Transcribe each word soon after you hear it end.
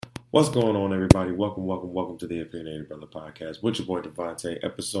What's going on, everybody? Welcome to the Opinionated Brother Podcast with your boy Devontae,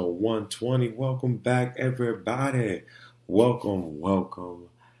 episode 120. Welcome back, everybody. Welcome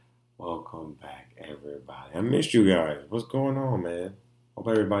back, everybody. I missed you guys. What's going on, man? Hope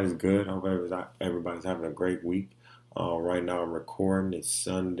everybody's good. Hope everybody's having a great week. Right now, I'm recording. It's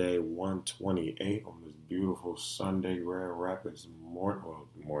Sunday, 128 on this beautiful Sunday, Grand Rapids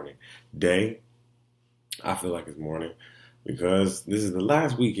morning day. I feel like it's morning, because this is the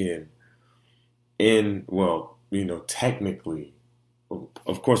last weekend technically,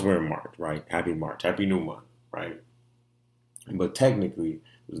 of course we're in March, right? Happy March, happy new month, right? But technically,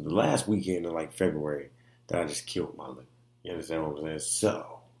 it was the last weekend in like February that I just killed my lip. You understand what I'm saying?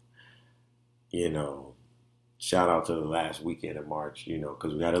 So, shout out to the last weekend in March,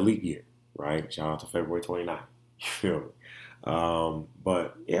 because we had a leap year, right? Shout out to February 29th. You feel me?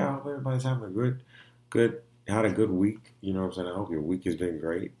 But yeah, I hope everybody's having had a good week. You know what I'm saying? I hope your week has been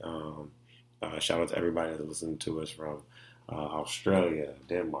great. Shout out to everybody that's listening to us from Australia,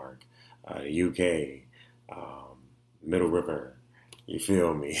 Denmark, UK, Middle River. You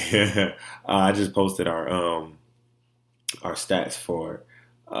feel me? I just posted our stats for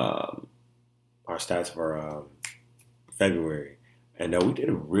February, and we did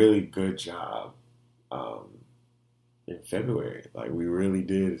a really good job in February. Like, we really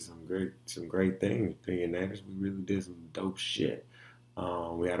did some great things, Opinionators. We really did some dope shit.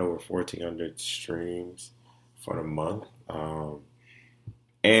 We had over 1,400 streams for the month,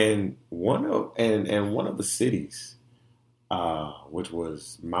 and one of the cities, which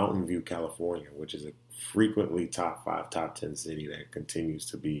was Mountain View, California, which is a frequently top 5, top 10 city that continues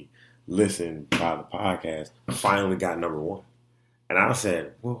to be listened by the podcast, finally got number 1. And I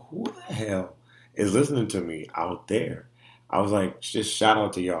said, well, who the hell is listening to me out there? I was like, just shout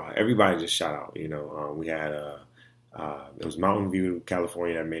out to y'all. Everybody just shout out. We had it was Mountain View,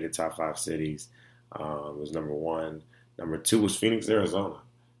 California, that made the top 5 cities. It was number 1. Number 2 was Phoenix, Arizona.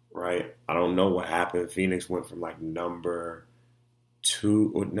 Right? I don't know what happened. Phoenix went from like number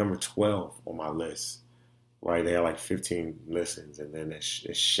 2 or number 12 on my list. Right? They had like 15 listens, and then it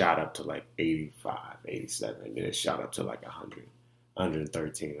shot up to like 85, 87, and then it shot up to like 100,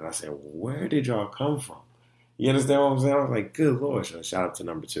 113. And I said, where did y'all come from? You understand what I'm saying? I was like, good Lord. So shout out to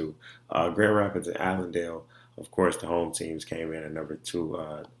number 2. Grand Rapids and Allendale, of course, the home teams came in at number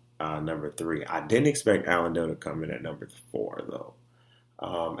 2, number 3. I didn't expect Allendale to come in at number 4, though.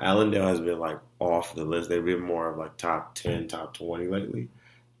 Allendale has been like off the list. They've been more of like top 10, top 20 lately.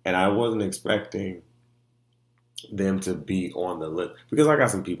 And I wasn't expecting them to be on the list, because I got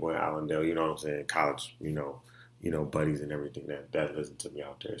some people in Allendale, you know what I'm saying, college, buddies and everything that listen to me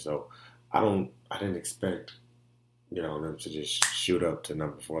out there. So I didn't expect, them to just shoot up to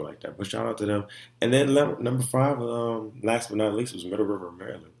number 4 like that. But shout out to them. And then number 5, last but not least, was Middle River,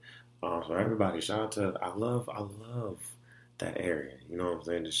 Maryland. So everybody, shout out to, I love that area. You know what I'm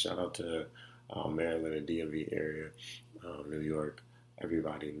saying? Just shout out to Maryland and DMV area, New York,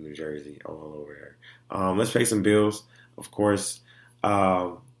 everybody in New Jersey, all over there. Let's pay some bills. Of course,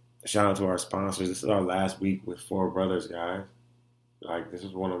 shout out to our sponsors. This is our last week with Four Brothers, guys. Like, this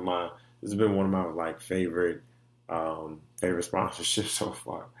has been one of my like favorite sponsorships so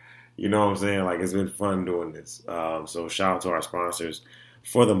far. You know what I'm saying? Like, it's been fun doing this. So shout out to our sponsors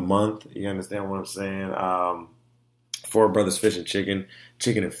for the month. You understand what I'm saying? Four Brothers Fish and Chicken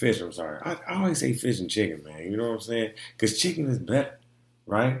and Fish. I'm sorry. I always say fish and chicken, man. You know what I'm saying? Because chicken is better,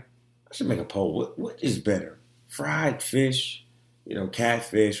 right? I should make a poll. What is better? Fried fish,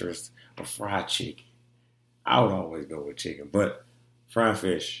 catfish, or fried chicken? I would always go with chicken, but fried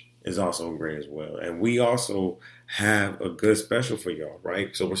fish is also great as well. And we also have a good special for y'all,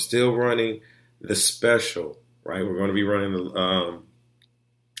 right? So we're still running the special, right? We're going to be running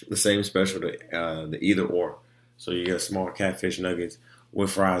the same special, the either or. So you get small catfish nuggets with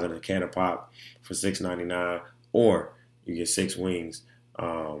fries and a can of pop for $6.99, or you get 6 wings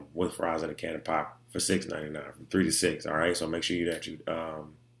with fries and a can of pop for $6.99 from 3 to 6. All right, so make sure you let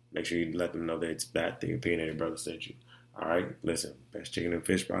them know that the Opinionated Brother sent you. All right, listen, best chicken and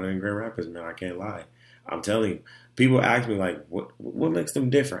fish spot in Grand Rapids, man. I can't lie. I'm telling you. People ask me, like, what makes them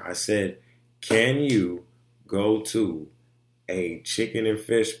different? I said, can you go to a chicken and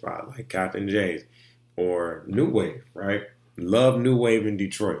fish spot like Captain Jay's or New Wave, right? Love New Wave in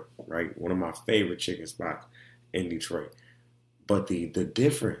Detroit, right? One of my favorite chicken spots in Detroit. But the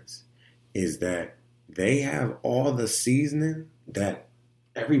difference is that they have all the seasoning that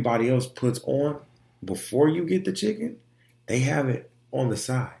everybody else puts on before you get the chicken. They have it on the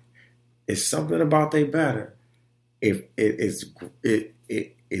side. It's something about their batter. If it's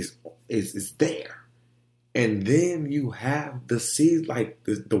there, And then you have the seeds, like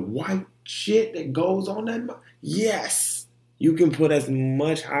the white shit that goes on that. Yes, you can put as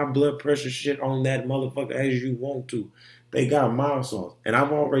much high blood pressure shit on that motherfucker as you want to. They got mild sauce, and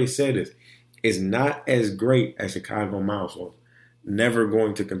I've already said this. It's not as great as Chicago mild sauce. Never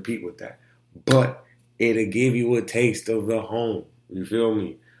going to compete with that, but it'll give you a taste of the home. You feel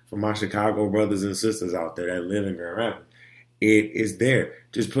me? For my Chicago brothers and sisters out there that live in Grand Rapids. It is there.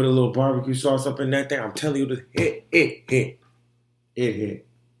 Just put a little barbecue sauce up in that thing. I'm telling you, it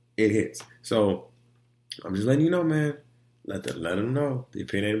hits. So I'm just letting you know, man. Let them know. The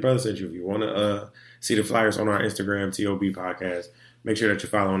Opinionated Brother sent you. If you want to see the flyers on our Instagram, TOB Podcast, make sure that you're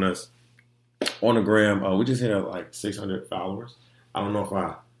following us on the gram. We just hit up like 600 followers. I don't know if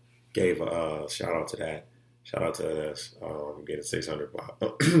I gave a shout out to that. Shout out to us getting 600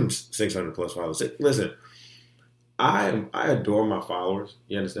 plus followers. Listen. I adore my followers.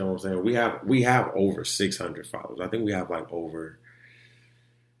 You understand what I'm saying? We have over 600 followers. I think we have like over.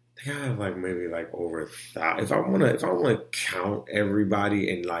 I think I have like maybe like over 1,000. If I wanna count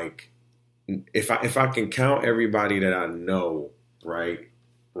everybody and like if I can count everybody that I know right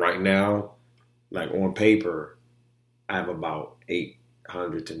now, like on paper, I have about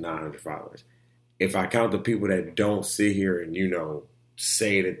 800 to 900 followers. If I count the people that don't sit here and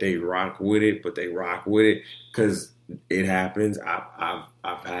say that they rock with it, but they rock with it because it happens. I've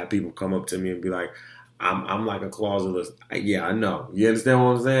had people come up to me and be like, I'm like a closet listener. Yeah, I know. You understand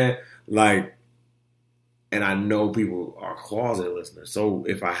what I'm saying? Like, and I know people are closet listeners. So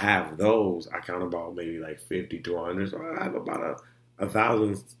if I have those, I count about maybe like 50 to 100. So I have about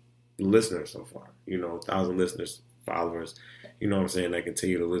 1,000 listeners so far. 1,000 listeners, followers. You know what I'm saying? That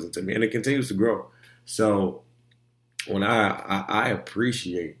continue to listen to me, and it continues to grow. So when I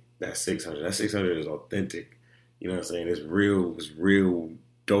appreciate that 600. That 600 is authentic. You know what I'm saying? It's real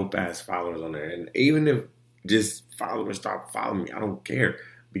dope ass followers on there. And even if just followers stop following me, I don't care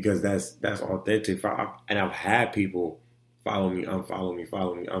because that's authentic. And I've had people follow me, unfollow me,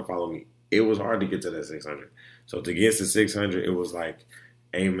 follow me, unfollow me. It was hard to get to that 600. So to get to 600, it was like,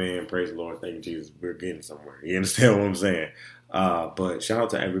 amen, praise the Lord, thank you, Jesus. We're getting somewhere. You understand what I'm saying? But shout out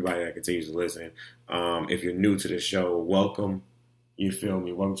to everybody that continues to listen. If you're new to the show, welcome. You feel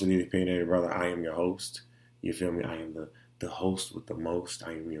me? Welcome to the Opinionated Brother. I am your host. You feel me? I am the host with the most.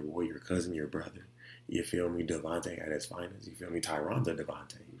 I am your boy, your cousin, your brother. You feel me? Devontae at his finest. You feel me? Tyronda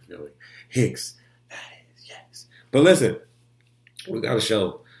Devontae. You feel me? Hicks. That is, yes. But listen, we got a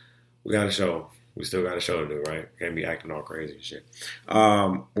show. We still got a show to do, right? Can't be acting all crazy and shit.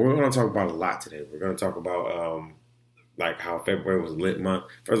 We're going to talk about a lot today. We're going to talk about like how February was a lit month.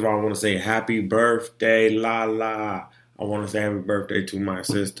 First of all, I want to say happy birthday, Lala. I want to say happy birthday to my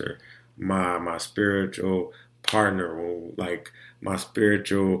sister, my spiritual partner, like my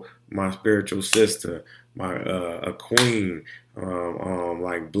spiritual sister, my a queen.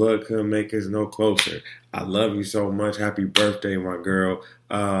 Like blood couldn't make us no closer. I love you so much. Happy birthday, my girl.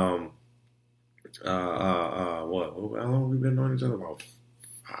 What? How long have we been on each other? About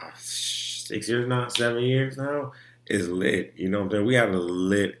 6 years now, 7 years now. Is lit. You know what I'm saying? We had a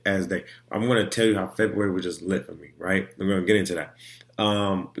lit as day. I'm going to tell you how February was just lit for me, right? We're going to get into that.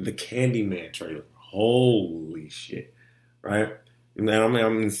 The Candyman trailer. Holy shit. Right? And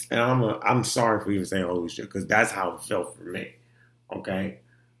I'm sorry for even saying holy shit because that's how it felt for me. Okay?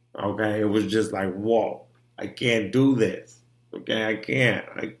 It was just like, whoa, I can't do this. Okay? I can't.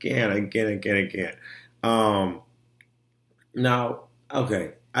 Now,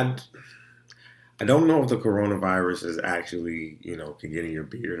 okay. I don't know if the coronavirus is actually, can get in your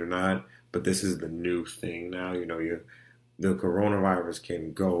beard or not, but this is the new thing now. The coronavirus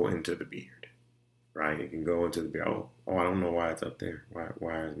can go into the beard, right? It can go into the beard. Oh, I don't know why it's up there.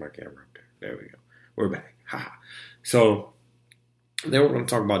 Why is my camera up there? There we go. We're back. Ha. So then we're going to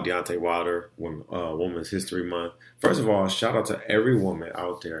talk about Deontay Wilder, Women's History Month. First of all, shout out to every woman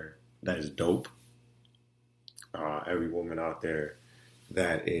out there that is dope. Every woman out there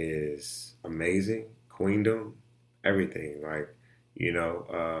that is amazing, queendom, everything. Like, and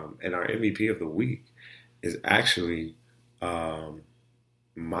our MVP of the week is actually one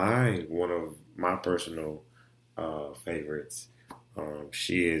of my personal favorites.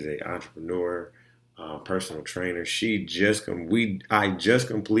 She is an entrepreneur, personal trainer. I just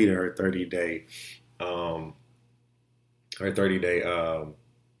completed her 30-day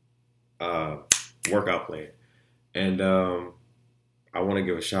workout plan, and I want to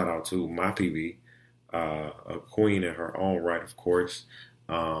give a shout out to my PB, a queen in her own right, of course,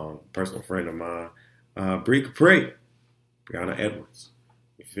 personal friend of mine, Bree Capri, Brianna Edwards.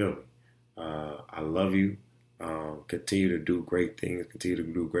 You feel me? I love you. Continue to do great things. Continue to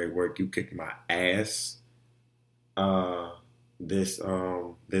do great work. You kicked my ass uh this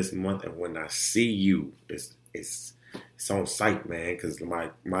month, and when I see you, it's on sight, man. Because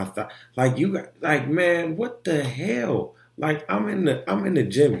my thought, like you got, like man, what the hell? Like I'm in the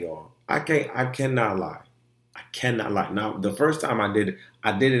gym, y'all. I cannot lie. I cannot lie. Now the first time I did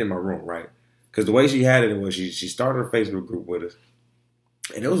it in my room, right? Because the way she had it was she started a Facebook group with us,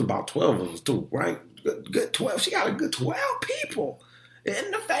 and it was about 12 of us too, right? Good 12. She got a good 12 people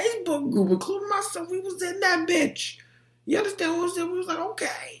in the Facebook group, including myself. We was in that bitch. You understand what I'm saying? We was like,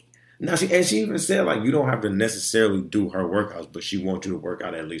 okay. Now she even said like you don't have to necessarily do her workouts, but she wants you to work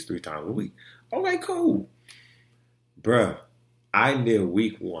out at least 3 times a week. Okay, cool. Bruh, I did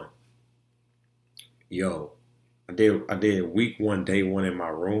week one. Yo, I did week one, day one in my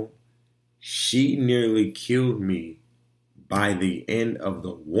room. She nearly killed me by the end of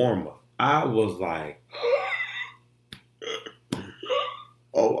the warm up. I was like,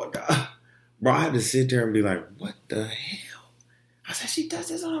 oh my God. Bro, I had to sit there and be like, what the hell? I said, she does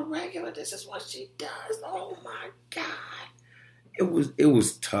this on a regular. This is what she does. Oh my God. It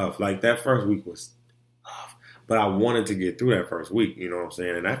was tough. Like that first week was tough. But I wanted to get through that first week, you know what I'm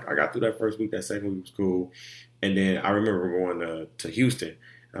saying? And I got through that first week. That second week was cool. And then I remember going to Houston. And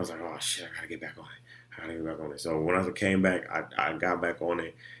I was like, oh shit, I gotta get back on it. I gotta get back on it. So when I came back, I got back on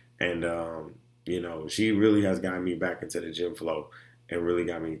it. And she really has gotten me back into the gym flow and really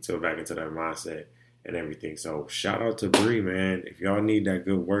got me back into that mindset and everything. So shout out to Bree, man. If y'all need that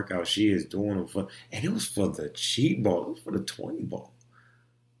good workout, she is doing them and it was for the cheat ball. It was for the 20 ball,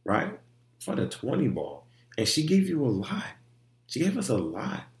 right? For the 20 ball. And she gave you a lot. She gave us a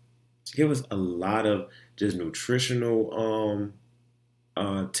lot. She gave us a lot of just nutritional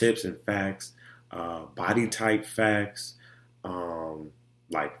tips and facts, body type facts,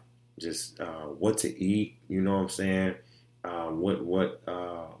 like just what to eat. You know what I'm saying? What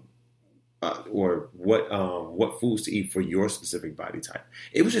foods to eat for your specific body type.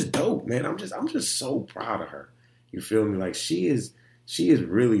 It was just dope, man. I'm just so proud of her. You feel me? Like she is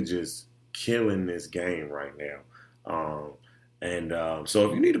really just killing this game right now. So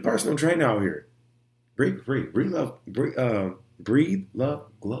if you need a personal trainer out here, breathe, love,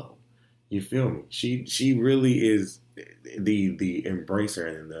 glow. You feel me? She really is the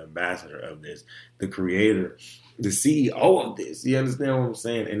embracer and the ambassador of this, the creator, the CEO of this. You understand what I'm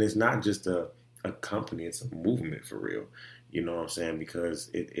saying? And it's not just a company; it's a movement for real. You know what I'm saying?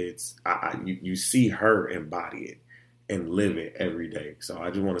 Because you see her embody it and live it every day. So I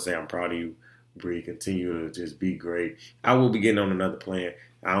just want to say I'm proud of you, Bree. Continue to just be great. I will be getting on another plan.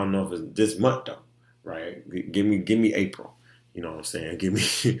 I don't know if it's this month though, right? Give me April. You know what I'm saying? Give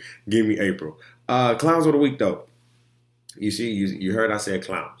me April. Clowns of the week though. You see, you heard I said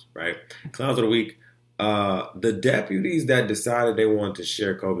clowns, right? Clowns of the week. The deputies that decided they wanted to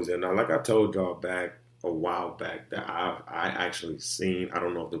share Kobe's. And now, like I told y'all back a while back, that I actually seen. I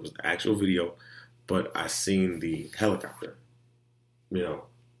don't know if it was the actual video, but I seen the helicopter,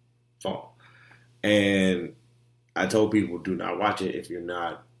 fall. And I told people, do not watch it if you're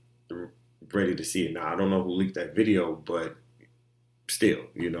not ready to see it. Now I don't know who leaked that video, but still,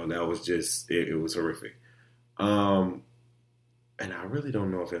 that was just it was horrific. And I really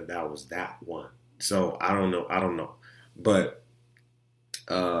don't know if that was that one. So I don't know. But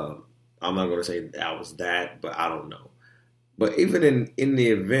I'm not going to say that was that, but I don't know. But even in the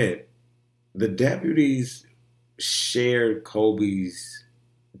event, the deputies shared Kobe's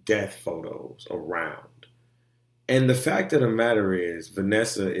death photos around. And the fact of the matter is,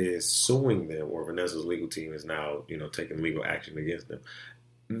 Vanessa is suing them, or Vanessa's legal team is now, taking legal action against them.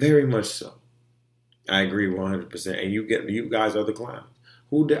 Very much so. I agree 100%. And you guys are the clowns.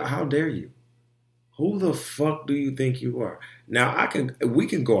 How dare you? Who the fuck do you think you are? Now we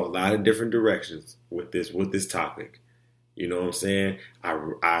can go a lot of different directions with this topic. You know what I'm saying?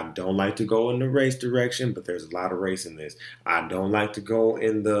 I don't like to go in the race direction, but there's a lot of race in this. I don't like to go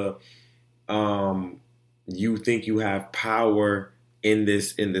in the you think you have power in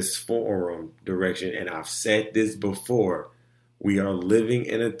this forum direction. And I've said this before. We are living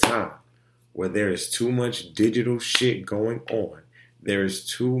in a time where there is too much digital shit going on. There's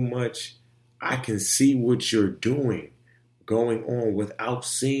too much, I can see what you're doing going on without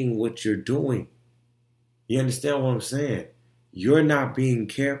seeing what you're doing. You understand what I'm saying? You're not being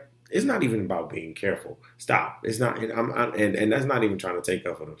careful. It's not even about being careful. Stop. It's not, and that's not even trying to take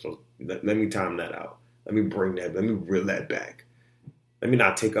up for them. So let me time that out. Let me reel that back. Let me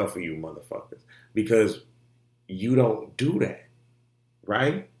not take up for you motherfuckers. Because you don't do that.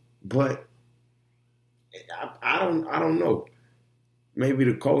 Right? But I don't know. Maybe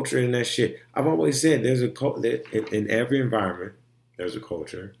the culture and that shit. I've always said there's in every environment, there's a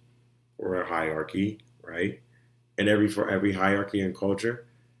culture or a hierarchy, right? and for every hierarchy and culture,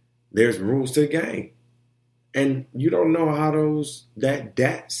 there's rules to the game. And you don't know how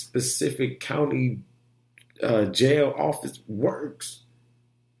that specific county jail office works.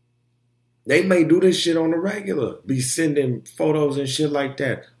 They may do this shit on the regular, be sending photos and shit like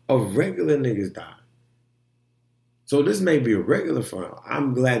that of regular niggas dying. So this may be a regular file.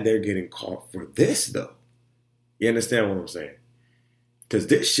 I'm glad they're getting caught for this though. You understand what I'm saying? Because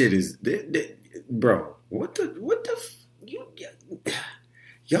this shit is, bro.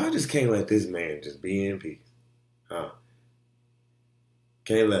 Y'all just can't let this man just be in peace, huh?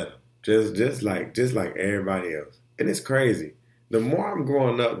 Can't let him. Just like everybody else. And it's crazy. The more I'm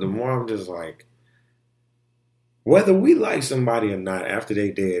growing up, the more I'm just like, whether we like somebody or not, after they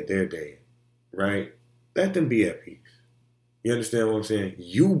dead, they're dead, right? Let them be at peace. You understand what I'm saying?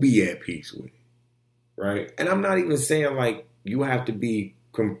 You be at peace with it, right? And I'm not even saying like you have to be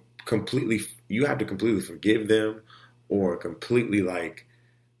completely forgive them or completely like,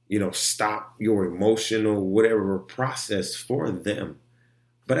 stop your emotional whatever process for them.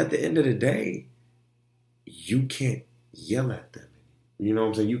 But at the end of the day, you can't yell at them. You know what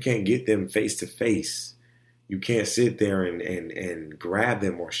I'm saying? You can't get them face to face. You can't sit there and grab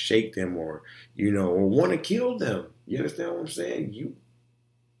them or shake them or want to kill them. You understand what I'm saying?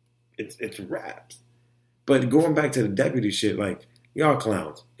 It's raps. But going back to the deputy shit, like, y'all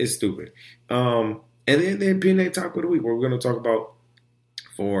clowns. It's stupid. And then PNA Talk of the Week, where we're going to talk about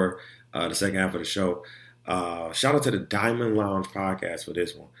for the second half of the show. Shout out to the Diamond Lounge podcast for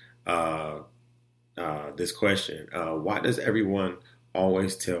this one. This question. Why does everyone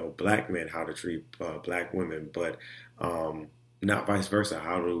always tell black men how to treat black women, but not vice versa?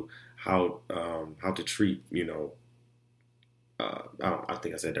 How to treat, I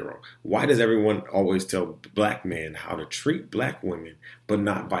think I said that wrong. Why does everyone always tell black men how to treat black women, but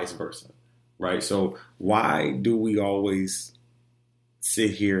not vice versa? Right? So why do we always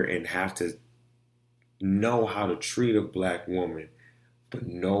sit here and have to know how to treat a black woman, but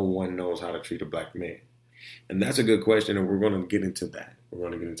no one knows how to treat a black man? And that's a good question, and we're going to get into that. We're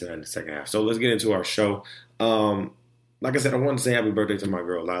going to get into that in the second half. So let's get into our show. Like I said, I wanted to say happy birthday to my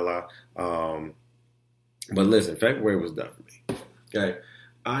girl, Lala. But listen, February was done for me. Okay,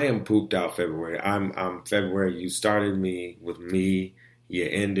 I am pooped out February. I'm February. You started me with me. You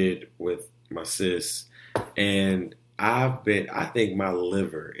ended with my sis. And I think my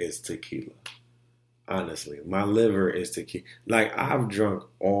liver is tequila. Honestly, my liver is tequila. Like, I've drunk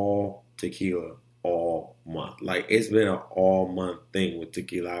all tequila all month. Like, it's been an all month thing with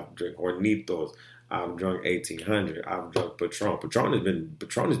tequila. I've drank Hornitos. I've drunk 1800. I've drunk Patron. Patron has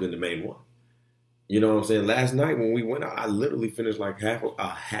been the main one. You know what I'm saying? Last night when we went out, I literally finished like half a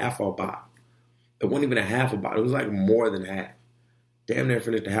bottle. It wasn't even a half a bottle. It was like more than half. Damn near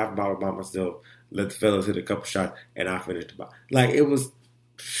finished a half a bottle by myself. Let the fellas hit a couple shots, and I finished the bottle. Like, it was,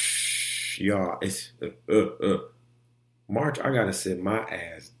 y'all, it's, March, I gotta sit my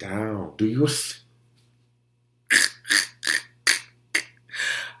ass down.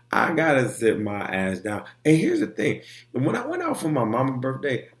 I gotta sit my ass down. And here's the thing. When I went out for my mama's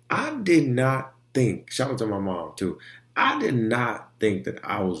birthday, I did not think, shout out to my mom too, I did not think that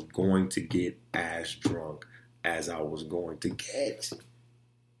I was going to get as drunk as I was going to get.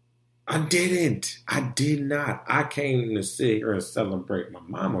 I didn't. I did not. I came to sit here and celebrate my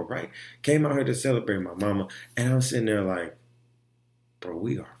mama, right? Came out here to celebrate my mama, and I'm sitting there like, bro,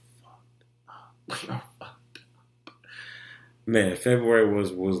 we are fucked up. We are fucked up. Man, February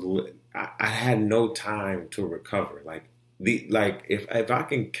was I had no time to recover. Like if I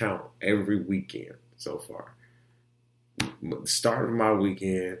can count every weekend so far, start of my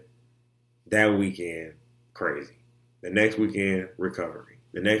weekend, that weekend, crazy. The next weekend, recovery.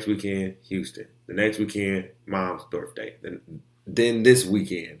 The next weekend, Houston. The next weekend, mom's birthday. Then this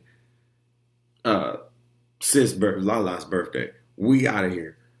weekend, Lala's birthday. We out of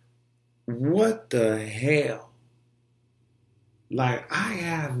here. What the hell? Like, I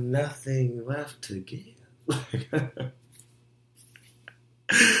have nothing left to give. Like, I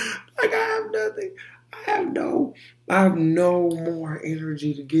have nothing. I have no more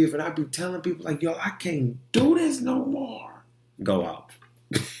energy to give. And I be telling people like, yo, I can't do this no more. Go out.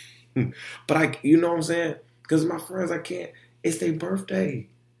 But you know what I'm saying? Because my friends, I can't. It's their birthday.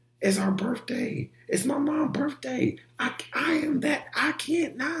 It's our birthday. It's my mom's birthday. I am that. I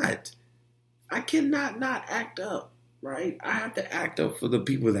cannot not act up, right? I have to act up for the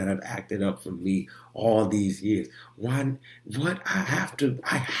people that have acted up for me all these years. I have to be the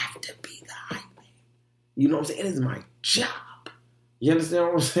hype man. You know what I'm saying? It is my job. You understand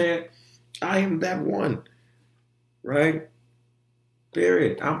what I'm saying? I am that one, right?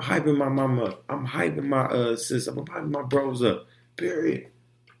 Period. I'm hyping my mama up. I'm hyping my sis up. I'm hyping my bros up. Period.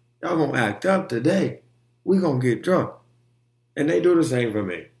 Y'all gonna act up today. We gonna get drunk. And they do the same for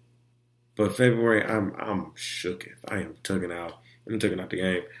me. But February, I'm shook. I am tugging out. I'm tugging out the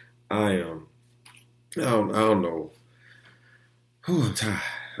game. I am. I don't know. Whew, I'm tired.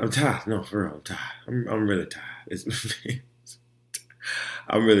 I'm tired. No, for real, I'm tired. I'm really tired.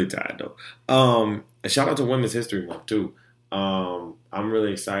 I'm really tired though. A shout out to Women's History Month too. I'm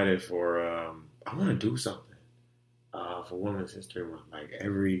really excited for. I want to do something for Women's History Month. Maybe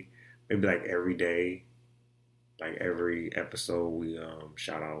every day, like every episode, we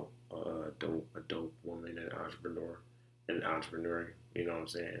shout out a dope woman and entrepreneur. You know what I'm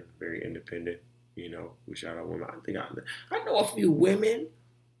saying? Very independent. You know, we shout out women. I know a few women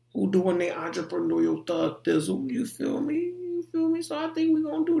who doing their entrepreneurial thug thizzle. You feel me? You feel me? So I think we're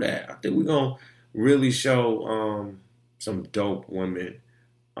gonna do that. I think we're gonna really show some dope women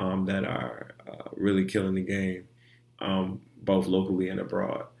that are really killing the game, both locally and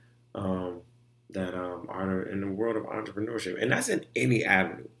abroad. That are in the world of entrepreneurship, and that's in any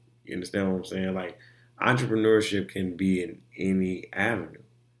avenue. You understand what I'm saying? Like entrepreneurship can be in any avenue,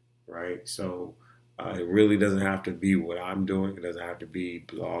 right? So it really doesn't have to be what I'm doing. It doesn't have to be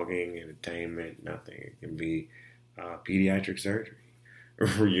blogging, entertainment, nothing. It can be pediatric surgery.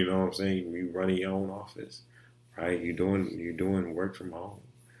 You know what I'm saying? You running your own office, right? You're doing work from home,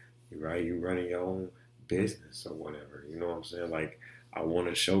 right? You running your own business or whatever. You know what I'm saying? Like I want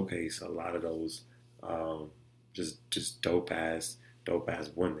to showcase a lot of those just dope ass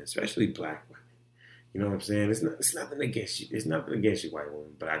women, especially black women. You know what I'm saying? It's nothing against you. It's nothing against you, white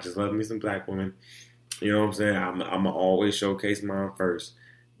women. But I just love me some black women. You know what I'm saying? I'm gonna always showcase mine first.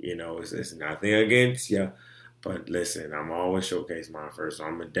 You know, it's nothing against you, but listen, I'm always showcase mine first. So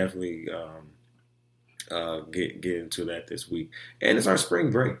I'm gonna definitely get into that this week. And it's our spring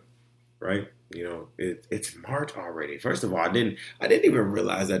break, right? You know, it's March already. First of all, I didn't even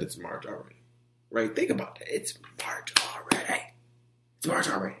realize that it's March already. Right? Think about that. It's March already. It's March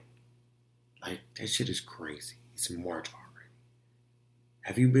already. Like that shit is crazy. It's March already.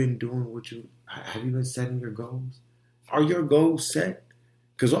 Have you been doing have you been setting your goals? Are your goals set?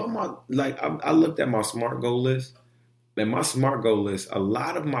 Because I looked at my SMART goal list, and my SMART goal list, a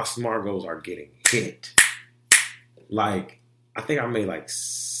lot of my SMART goals are getting hit. Like, I think I made like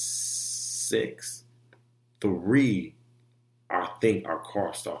 6. 3 I think are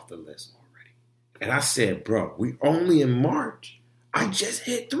crossed off the list already. And I said, bro, we only in March. I just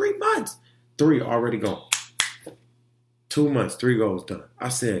hit 3 months. 3 already gone. 2 months, 3 goals done. I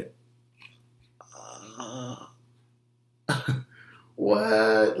said,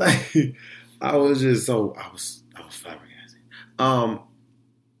 what? Like, I was flabbergasted.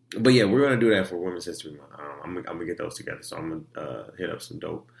 But yeah, we're gonna do that for Women's History Month. I'm gonna get those together. So I'm gonna hit up some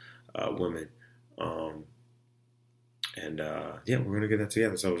dope women. Yeah, we're gonna get that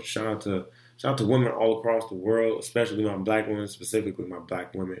together. So shout out to women all across the world, especially my black women, specifically my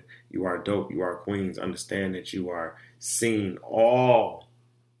black women. You are dope. You are queens. Understand that you are seen all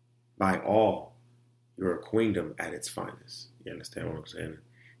by all. You're a queendom at its finest. You understand what I'm saying?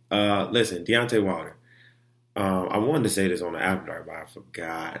 Listen, Deontay Wilder. I wanted to say this on the after dark, but I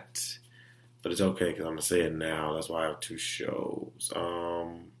forgot. But it's okay because I'm gonna say it now. That's why I have 2 shows.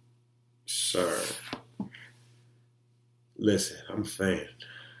 Sir, listen, I'm a fan.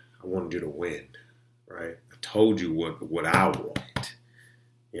 I wanted you to win, right? I told you what I wanted.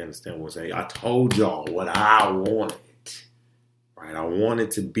 You understand what I'm saying? I told y'all what I wanted, right? I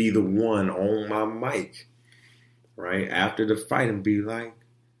wanted to be the one on my mic, right? After the fight and be like,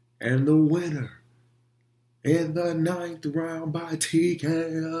 and the winner in the 9th round by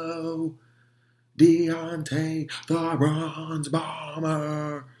TKO, Deontay the Bronze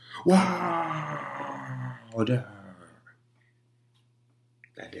Bomber Wilder.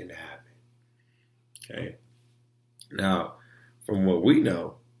 That didn't happen. Okay. Now, from what we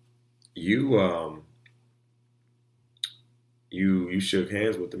know, you shook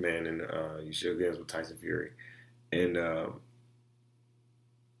hands with the man, and you shook hands with Tyson Fury, and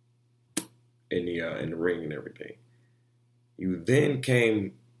in the ring and everything. You then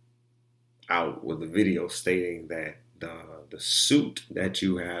came out with a video stating that the suit that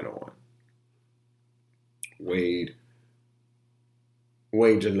you had on weighed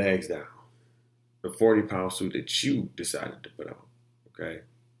your legs down. The 40-pound suit that you decided to put on. Okay?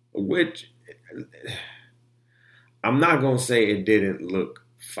 Which, I'm not going to say it didn't look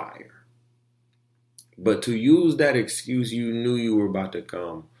fire. But to use that excuse, you knew you were about to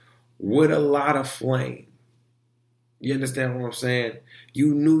come with a lot of flame. You understand what I'm saying?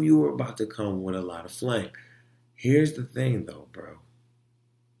 You knew you were about to come with a lot of flame. Here's the thing, though, bro.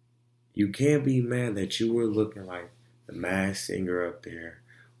 You can't be mad that you were looking like the Masked Singer up there,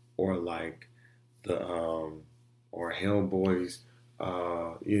 or like the or Hellboy's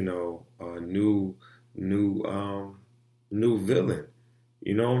new new villain.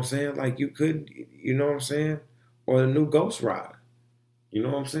 You know what I'm saying? Like you know what I'm saying? Or the new Ghost Rider. You know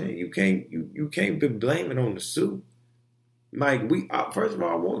what I'm saying? You can't be blaming on the suit. Like first of all,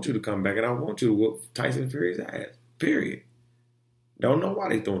 I want you to come back and I want you to whoop Tyson Fury's ass. Period. Don't know why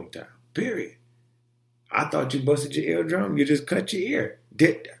they throwing it down. Period. I thought you busted your eardrum. You just cut your ear.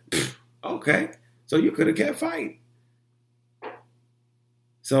 Okay. So you could have kept fighting.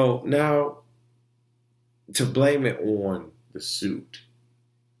 So now to blame it on the suit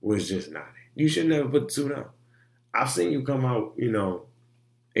was just not it. You should never put the suit on. I've seen you come out, in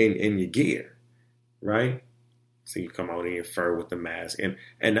your gear, right? So you come out in your fur with the mask, and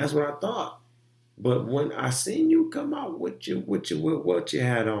that's what I thought. But when I seen you come out with what you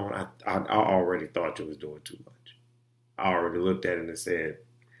had on, I already thought you was doing too much. I already looked at it and said,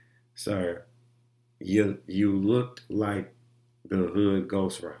 "Sir, you looked like the hood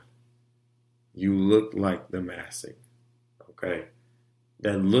Ghost Rider. You looked like the Masked Singer. Okay,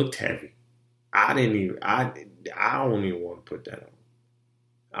 that looked heavy. I don't even want to put that on.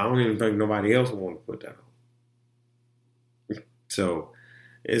 I don't even think nobody else would want to put that on. So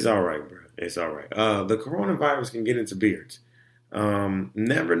it's all right, bro. It's all right. The coronavirus can get into beards.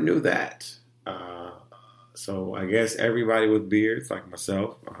 Never knew that. So I guess everybody with beards, like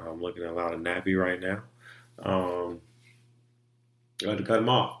myself, I'm looking at a lot of nappy right now. I had to cut them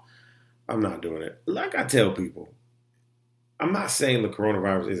off. I'm not doing it. Like I tell people, I'm not saying the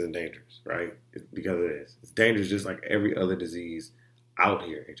coronavirus isn't dangerous, right? Because it is. It's dangerous just like every other disease out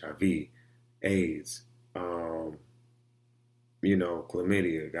here. HIV, AIDS,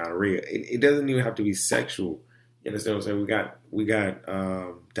 chlamydia, gonorrhea. It doesn't even have to be sexual. You understand what I'm saying? We got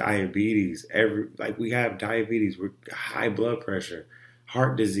diabetes. We have diabetes, with high blood pressure,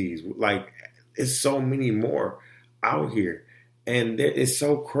 heart disease. Like it's so many more out here, and it's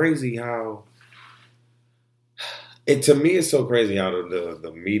so crazy how. To me, it's so crazy how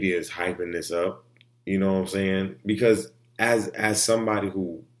the media is hyping this up. You know what I'm saying? Because as somebody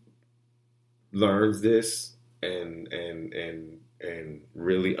who learns this and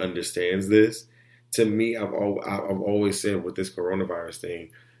really understands this, to me, I've always said with this coronavirus thing,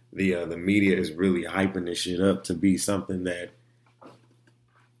 the media is really hyping this shit up to be something that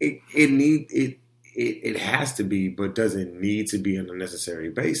it has to be, but doesn't need to be on a necessary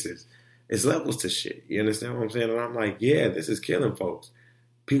basis. It's levels to shit. You understand what I'm saying? And I'm like, yeah, this is killing folks.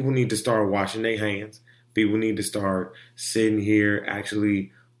 People need to start washing their hands. People need to start sitting here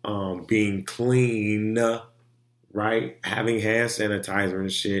actually being clean, right? Having hand sanitizer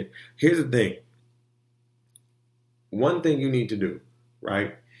and shit. Here's the thing. One thing you need to do,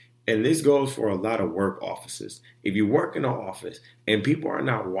 right? And this goes for a lot of work offices. If you work in an office and people are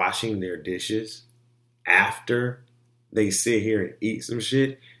not washing their dishes after they sit here and eat some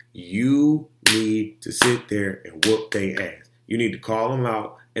shit, you need to sit there and whoop their ass. You need to call them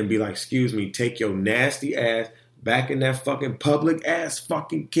out and be like, excuse me, take your nasty ass back in that fucking public ass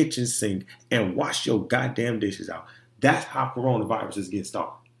fucking kitchen sink and wash your goddamn dishes out. That's how coronaviruses get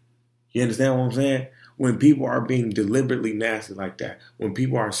started. You understand what I'm saying? When people are being deliberately nasty like that, when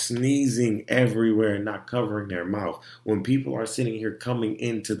people are sneezing everywhere and not covering their mouth, when people are sitting here coming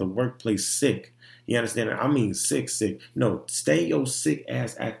into the workplace sick, you understand? I mean sick. No, stay your sick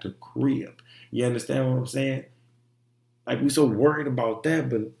ass at the crib. You understand what I'm saying? Like we so worried about that,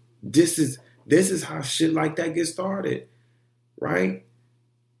 but this is how shit like that gets started, right?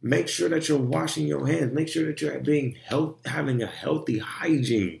 Make sure that you're washing your hands. Make sure that you're having a healthy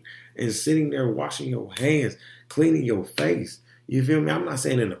hygiene and sitting there washing your hands, cleaning your face. You feel me? I'm not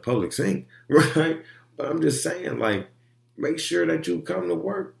saying in a public sink, right? But I'm just saying, like, make sure that you come to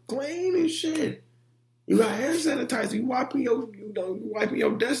work clean and shit. You got hand sanitizer. You wiping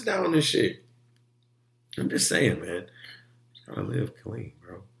your desk down and shit. I'm just saying, man. You gotta live clean,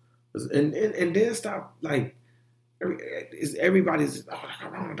 bro. And then stop like everybody's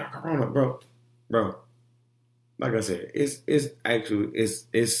corona, bro. Like I said, it's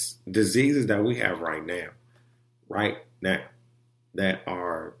diseases that we have right now, that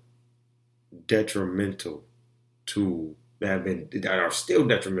are detrimental that are still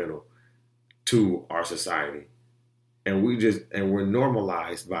detrimental to our society, and we're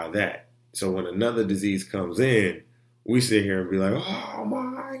normalized by that. So when another disease comes in, we sit here and be like, oh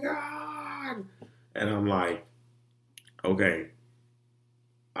my God. And I'm like, okay,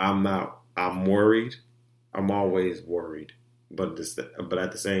 I'm worried. I'm always worried. But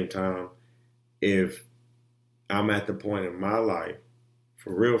at the same time, if I'm at the point in my life,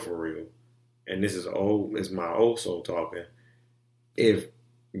 for real, and this is my old soul talking. If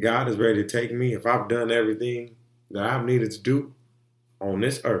God is ready to take me, if I've done everything that I've needed to do on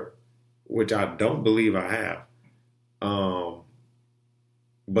this earth, which I don't believe I have,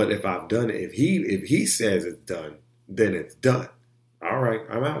 but if I've done it, if he says it's done, then it's done. All right,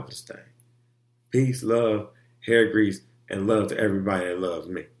 I'm out this thing. Peace, love, hair grease, and love to everybody that loves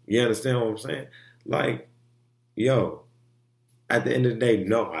me. You understand what I'm saying? Like, yo, at the end of the day,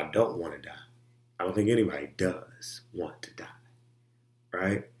 no, I don't want to die. I don't think anybody does want to die,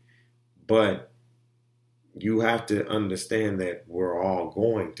 right? But you have to understand that we're all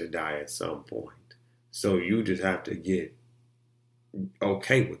going to die at some point. So you just have to get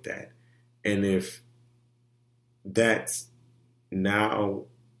okay with that. And if that's now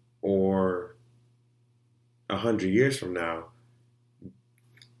or 100 years from now,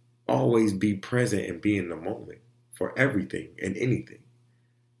 always be present and be in the moment for everything and anything.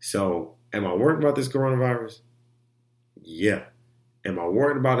 So, am I worried about this coronavirus? Yeah. Am I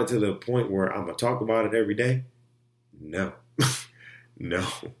worried about it to the point where I'm going to talk about it every day? No. No.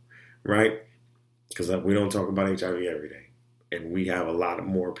 Right? Because we don't talk about HIV every day. And we have a lot of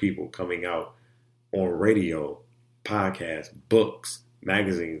more people coming out on radio, podcasts, books,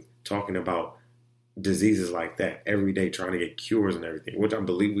 magazines, talking about diseases like that every day, trying to get cures and everything, which I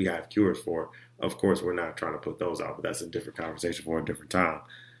believe we have cures for. Of course, we're not trying to put those out, but that's a different conversation for a different time.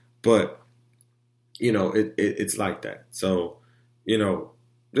 But, it's like that. So,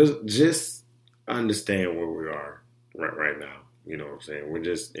 just understand where we are right now. You know what I'm saying? We're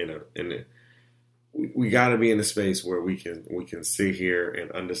just we got to be in a space where we can sit here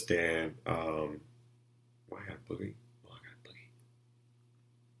and understand. Why I got a boogie? Oh, I got a boogie.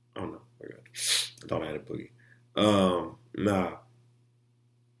 Oh no, I thought I had a boogie. Nah,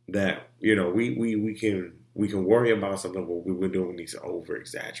 that we can worry about something, but we don't need to over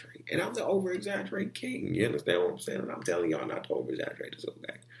exaggerate. And I'm the over exaggerate king. You understand what I'm saying? And I'm telling y'all not to over exaggerate this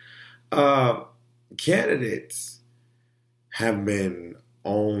okay. Candidates have been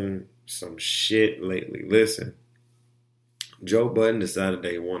on some shit lately. Listen, Joe Budden decided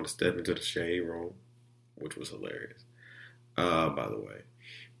they wanted to step into the shade room, which was hilarious. By the way,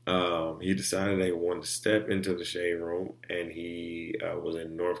 he decided they wanted to step into the shade room, and he was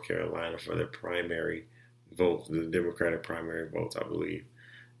in North Carolina for their primary votes, the Democratic primary votes, I believe,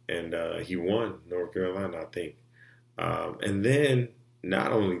 and he won North Carolina, I think. And then,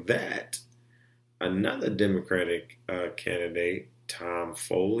 not only that, another Democratic candidate, Tom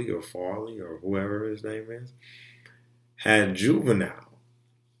Foley or Farley or whoever his name is, had Juvenile,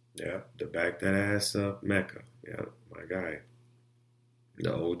 to back that ass up, Mecca, my guy,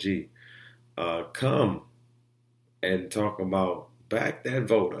 the OG, come and talk about back that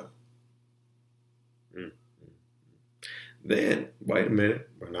voter. Then, wait a minute,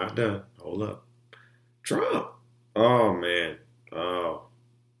 we're not done. Hold up. Trump. Oh, man. Oh,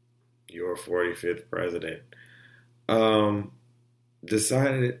 your 45th president.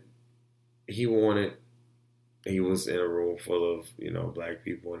 Decided he was in a room full of, black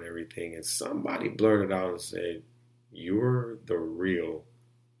people and everything. And somebody blurted out and said, "You're the real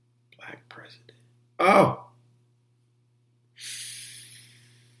black president." Oh.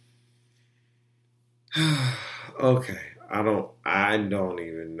 Okay. I don't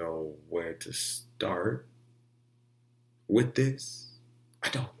even know where to start with this. I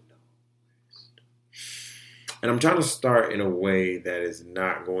don't know. And I'm trying to start in a way that is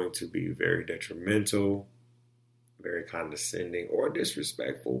not going to be very detrimental, very condescending, or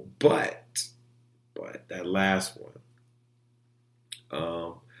disrespectful. But that last one,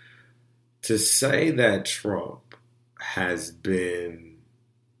 to say that Trump has been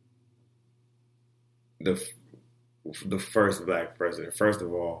the first black president. First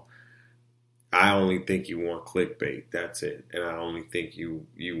of all, I only think you want clickbait. That's it. And I only think you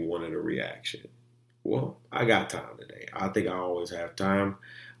wanted a reaction. Well, I got time today. I think I always have time.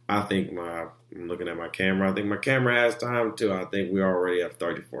 I think I'm looking at my camera. I think my camera has time too. I think we already have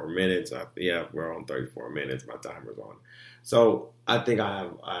 34 minutes. We're on 34 minutes. My timer's on. So I think I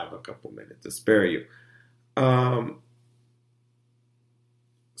have a couple minutes to spare you.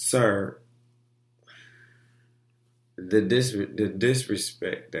 Sir, the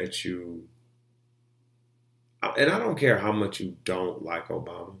disrespect that you, and I don't care how much you don't like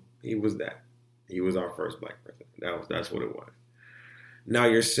Obama. He was that. He was our first black president. That's what it was. Now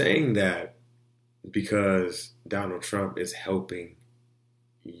you're saying that because Donald Trump is helping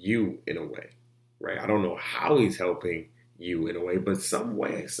you in a way, right? I don't know how he's helping you in a way, but some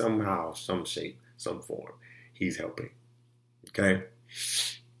way, somehow, some shape, some form, he's helping. Okay?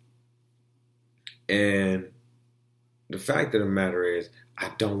 And the fact of the matter is, I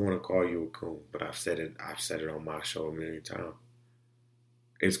don't want to call you a coon, but I've said it. I've said it on my show a million times.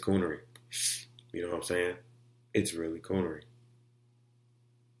 It's coonery. You know what I'm saying? It's really coonery.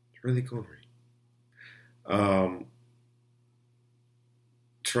 It's really coonery. Um,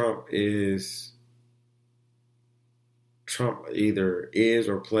 Trump is Trump either is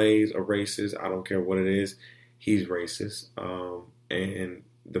or plays a racist. I don't care what it is. He's racist. And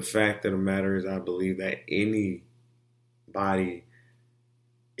the fact of the matter is, I believe that anybody,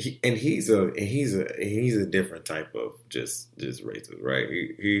 he's a different type of just racist, right?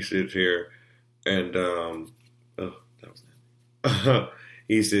 He sits here and oh, that was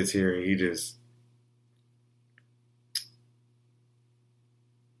he sits here and he just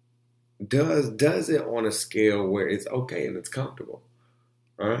does it on a scale where it's okay and it's comfortable,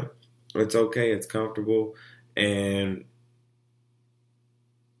 right? It's okay, it's comfortable, and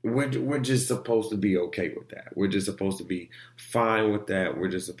we're just supposed to be okay with that. We're just supposed to be fine with that. We're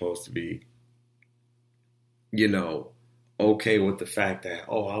just supposed to be, you know, okay with the fact that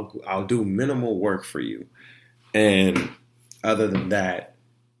I'll do minimal work for you, and other than that,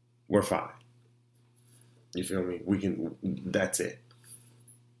 we're fine. You feel me? We can. That's it.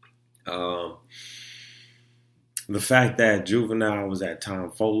 Um, the fact that Juvenile was at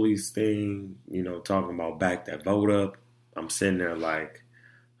Tom Foley's thing, talking about back that vote up, I'm sitting there like,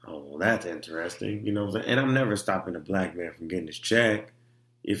 oh, well, that's interesting. You know what I'm saying? And I'm never stopping a black man from getting his check.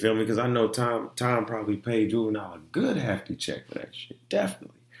 You feel me? Because I know Tom probably paid Juvenile a good hefty check for that shit.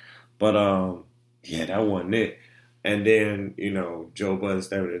 Definitely. But, yeah, that wasn't it. And then, Joe Budden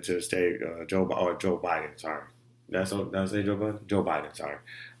stepping into the stage, Joe Biden, sorry. Did I say Joe Budden? Joe Biden, sorry.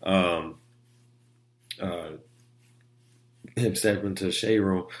 Him stepping into the shade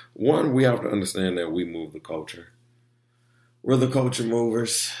room. One, we have to understand that we move the culture. We're the culture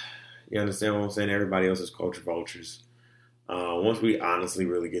movers. You understand what I'm saying? Everybody else is culture vultures. Once we honestly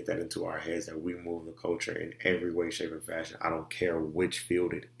really get that into our heads that we move the culture in every way, shape, and fashion, I don't care which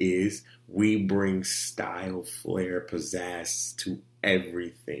field it is, we bring style, flair, pizzazz to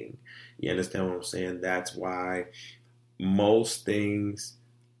everything. You understand what I'm saying? That's why most things,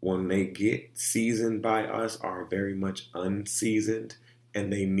 when they get seasoned by us, are very much unseasoned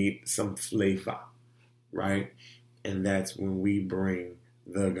and they need some flavor, right? And that's when we bring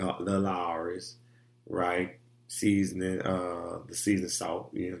the Lawry's, right? Seasoning, the seasoned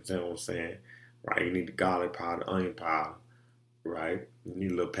salt, you understand what I'm saying? Right? You need the garlic powder, onion powder, right? You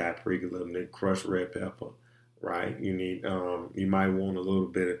need a little paprika, a little bit crushed red pepper, right? You need, you might want a little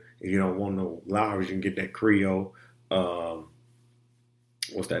bit of, if you don't want no Lawry's, you can get that Creole,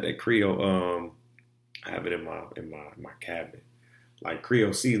 what's that? That Creole, I have it in my cabinet. Like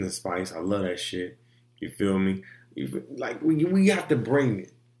Creole seasoning spice, I love that shit. You feel me? Like we have to bring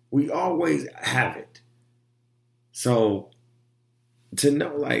it. We always have it. So to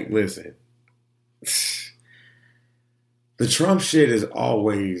know, like, listen, the Trump shit is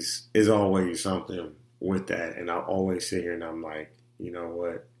always something with that, and I always sit here and I'm like, you know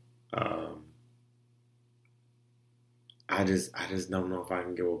what? I just don't know if I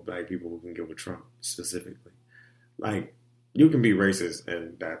can get with black people who can get with Trump specifically. Like, you can be racist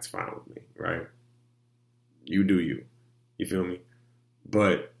and that's fine with me, right? You do you. You feel me?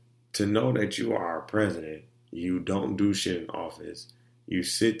 But to know that you are a president, you don't do shit in office, you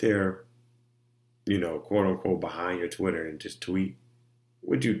sit there, quote unquote, behind your Twitter and just tweet,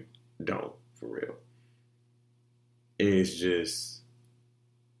 which you don't, for real. It's just,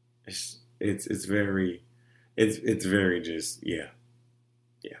 it's very just, yeah.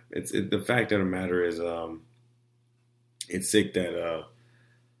 The fact of the matter is, it's sick that,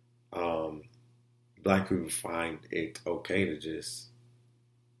 black people find it okay to just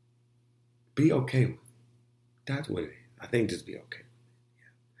be okay with it. That's what it is. I think just be okay.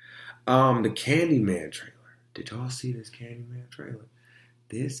 Yeah. The Candyman trailer. Did y'all see this Candyman trailer?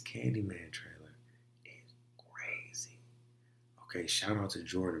 This Candyman trailer is crazy. Okay, shout out to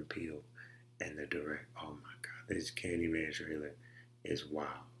Jordan Peele and the direct. Oh my God, this Candyman trailer is wild.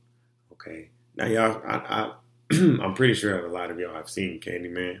 Okay, now y'all, I'm pretty sure a lot of y'all have seen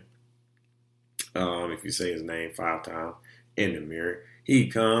Candyman. If you say his name 5 times in the mirror, he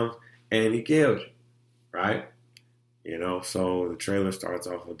comes and he kills you, right? So the trailer starts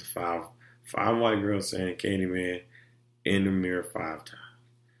off with the five white girls saying Candyman in the mirror 5 times.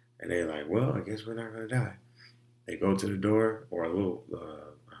 And they're like, well, I guess we're not going to die. They go to the door, or a little,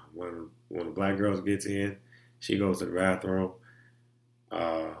 when the black girls gets in, she goes to the bathroom.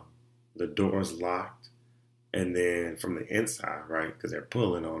 The door's locked. And then from the inside, right, because they're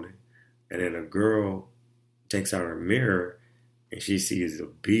pulling on it. And then a girl takes out her mirror and she sees a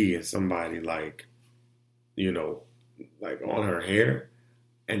bee and somebody like on her hair.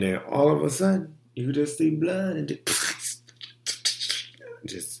 And then all of a sudden, you just see blood and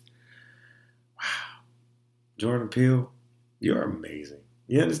just wow. Jordan Peele, you're amazing.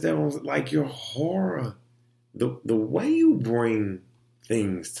 You understand what I'm saying? Like your horror, the way you bring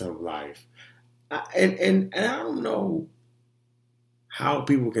things to life. And I don't know how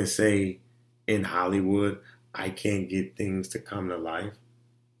people can say in Hollywood, I can't get things to come to life.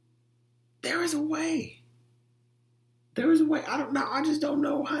 There is a way. There is a way. I don't know. I just don't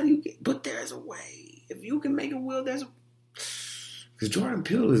know how you get, but there's a way. If you can make a will, there's a. Because Jordan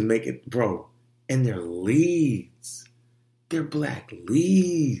Peele is making, bro, and they're leads. They're black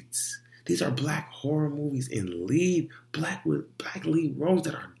leads. These are black horror movies in black lead roles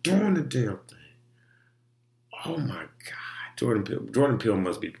that are doing the damn thing. Oh my God, Jordan Peele. Jordan Peele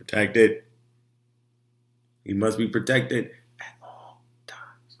must be protected. He must be protected at all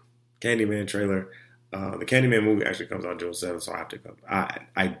times. Candyman trailer. The Candyman movie actually comes out June 7th, so I have to come.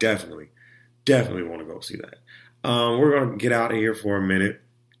 I definitely want to go see that. We're going to get out of here for a minute.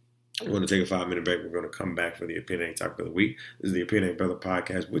 We're going to take a 5-minute break. We're going to come back for the Opinionated Topic of the Week. This is the Opinionated Brother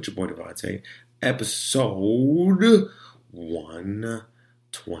Podcast with your boy Devontae, episode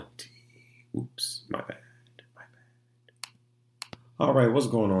 120. Oops, my bad. All right, what's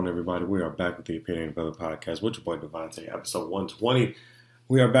going on, everybody? We are back with the Opinionated Brother Podcast with your boy Devontae, episode 120.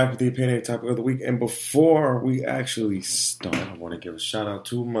 We are back with the Opinionated Topic of the Week. And before we actually start, I want to give a shout out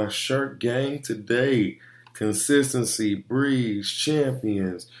to my shirt gang today. Consistency, Breeze,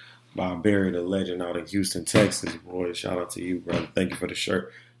 Champions by Barry the Legend out in Houston, Texas. Boy, shout out to you, brother. Thank you for the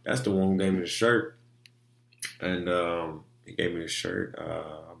shirt. That's the one who gave me the shirt. And he gave me the shirt.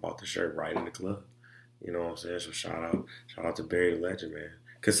 I bought the shirt right in the club. You know what I'm saying? So shout out to Barry the Legend, man.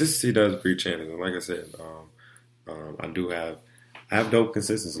 Consistency does breed chances. And like I said, I have dope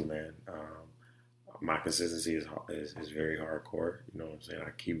consistency, man. My consistency is very hardcore. You know what I'm saying? I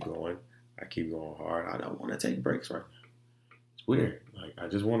keep going hard. I don't want to take breaks right now. It's weird. Like, I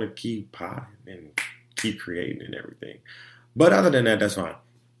just want to keep potting and keep creating and everything. But other than that, that's fine.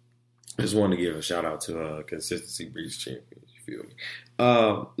 I just want to give a shout out to Consistency Breeds Champions. You feel me?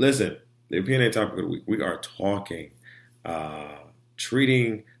 Listen, the Opinionated Topic of the Week. We are talking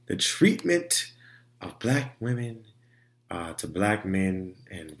treating the treatment of black women to black men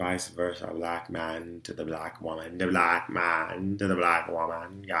and vice versa. Black man to the black woman, the black man to the black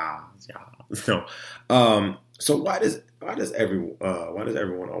woman. Yeah. So why does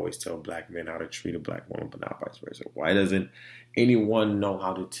everyone always tell black men how to treat a black woman, but not vice versa? Why doesn't anyone know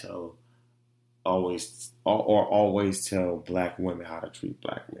how to always tell black women how to treat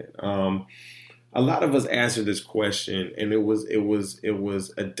black men? A lot of us answered this question, and it was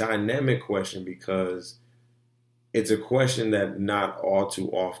a dynamic question because it's a question that not all too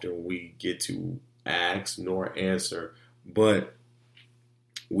often we get to ask nor answer, but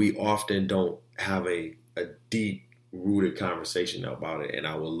we often don't have a deep rooted conversation about it. And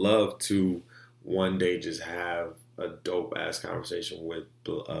I would love to one day just have a dope ass conversation with,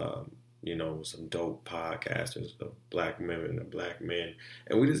 some dope podcasters of black women and black men.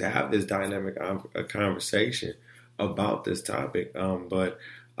 And we just have this dynamic conversation about this topic. But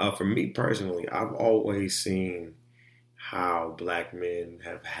for me personally, I've always seen how black men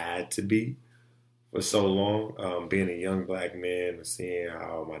have had to be for so long. Being a young black man and seeing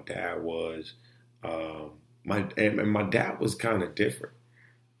how my dad was, my dad was kind of different,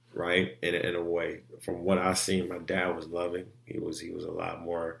 right? In a way, from what I seen, my dad was loving. He was a lot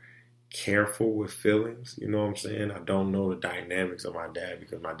more careful with feelings. You know what I'm saying? I don't know the dynamics of my dad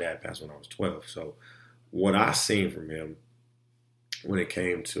because my dad passed when I was 12. So what I seen from him when it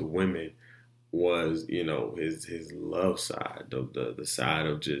came to women was, his love side, the side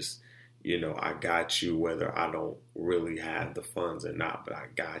of just, I got you whether I don't really have the funds or not, but I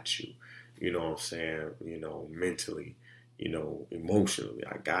got you. You know what I'm saying? Mentally, emotionally,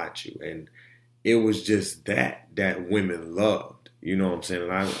 I got you. And it was just that women loved. You know what I'm saying?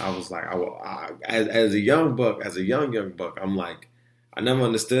 And I was like, as a young buck, I'm like, I never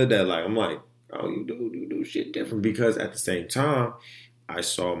understood that. Like, I'm like, oh, you do shit different, because at the same time, I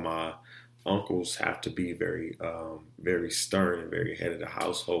saw my uncles have to be very, very stern and very head of the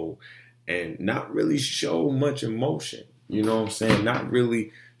household and not really show much emotion. You know what I'm saying? Not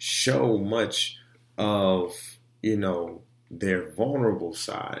really show much of, their vulnerable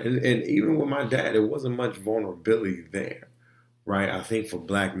side. And even with my dad, there wasn't much vulnerability there, right? I think for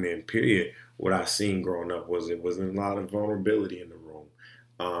black men, period, what I seen growing up was it wasn't a lot of vulnerability in the room.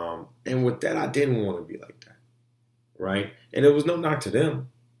 And with that, I didn't want to be like that, right? And it was no knock to them,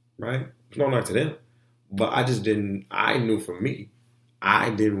 right? It was no knock to them. But I knew for me, I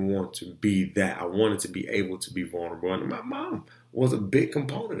didn't want to be that. I wanted to be able to be vulnerable. And my mom was a big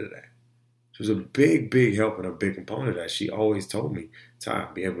component of that. She was a big, big help and a big component of that. She always told me, Ty,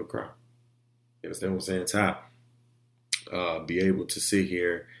 be able to cry. You understand what I'm saying? Ty, be able to sit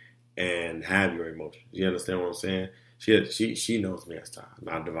here and have your emotions. You understand what I'm saying? She knows me as Ty,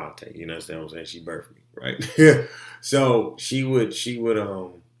 not Devontae. You understand what I'm saying? She birthed me, right? So she would just,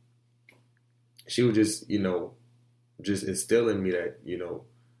 just instill in me that,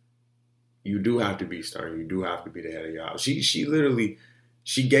 you do have to be stern. You do have to be the head of your house. She literally,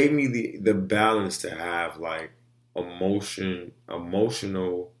 she gave me the balance to have like emotional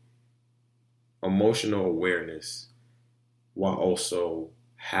awareness while also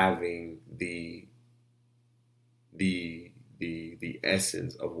having the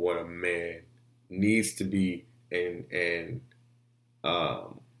essence of what a man needs to be and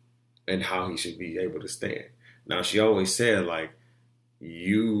how he should be able to stand. Now she always said like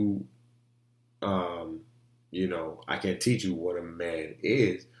I can't teach you what a man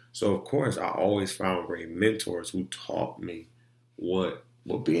is. So of course I always found great mentors who taught me what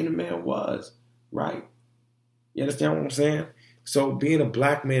being a man was, right? You understand what I'm saying? So being a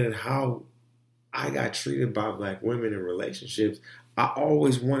black man and how I got treated by black women in relationships, I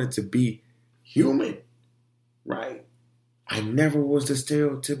always wanted to be human, right? I never was the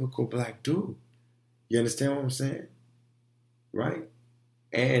stereotypical black dude. You understand what I'm saying? Right?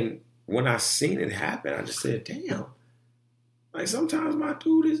 And when I seen it happen, I just said, damn. Like sometimes my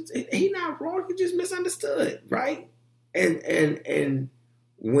dude he not wrong, he just misunderstood, right? And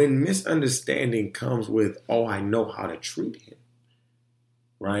when misunderstanding comes with, oh, I know how to treat him,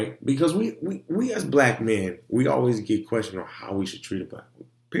 right? Because we as black men, we always get questioned on how we should treat a black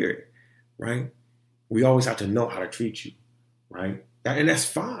woman, period, right? We always have to know how to treat you, right? And that's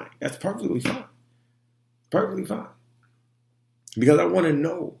fine. That's perfectly fine. Perfectly fine. Because I want to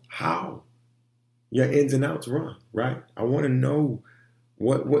know how your ins and outs run, right? I want to know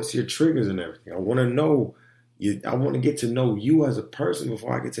what's your triggers and everything. I want to know I want to get to know you as a person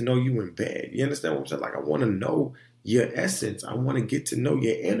before I get to know you in bed. You understand what I'm saying? Like I want to know your essence. I want to get to know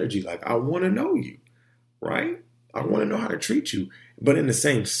your energy. Like I want to know you, right? I want to know how to treat you. But in the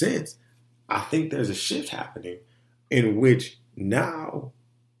same sense, I think there's a shift happening in which now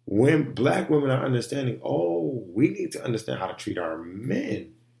when black women are understanding, oh, we need to understand how to treat our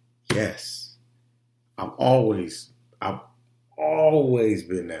men. Yes. I've always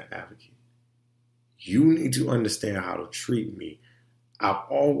been that advocate. You need to understand how to treat me. I've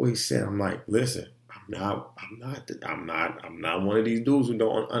always said, I'm like, listen, I'm not one of these dudes who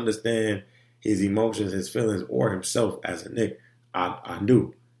don't understand his emotions, his feelings, or himself as a nigga. I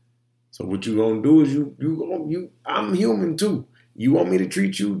do. So what you gonna do is I'm human too. You want me to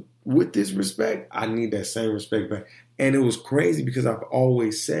treat you with this respect? I need that same respect back. And it was crazy because I've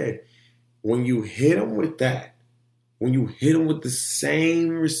always said, when you hit them with that, when you hit them with the same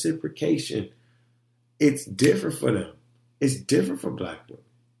reciprocation, it's different for them. It's different for black women.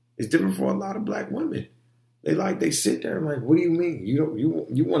 It's different for a lot of black women. They sit there and like, what do you mean?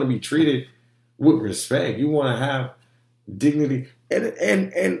 You want to be treated with respect. You want to have dignity.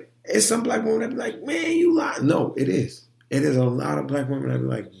 And it's some black women that be like, man, you lie. No, it is. It is a lot of black women that be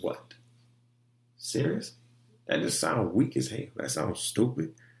like, what? Serious? That just sounds weak as hell. That sounds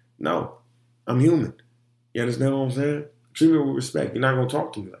stupid. No, I'm human. You understand what I'm saying? Treat me with respect. You're not going to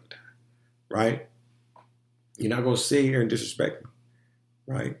talk to me like that. Right? You're not going to sit here and disrespect me.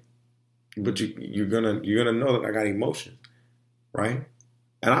 Right? But you're gonna know that I got emotions. Right?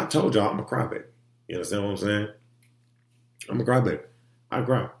 And I told y'all I'm a crybaby. You understand what I'm saying? I'm a crybaby. I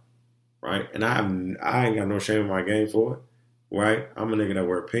cry. Right? And I ain't got no shame in my game for it. Right? I'm a nigga that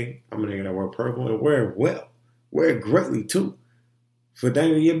wear pink. I'm a nigga that wear purple and wear it well. Wear it greatly too. For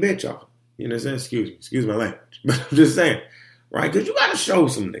dangling your bitch off. You know what I'm saying? Excuse my language. But I'm just saying. Right? Because you gotta show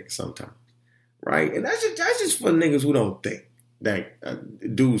some niggas sometimes. Right? And that's just for niggas who don't think that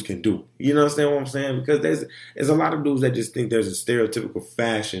dudes can do it. You understand what I'm saying? Because there's a lot of dudes that just think there's a stereotypical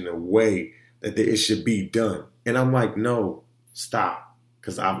fashion, a way that it should be done. And I'm like, no, stop.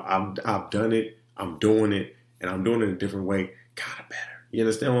 Because I've done it, I'm doing it, and I'm doing it in a different way. Kind of better. You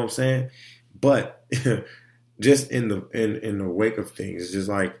understand what I'm saying? But just in the wake of things, it's just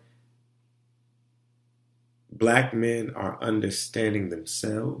like black men are understanding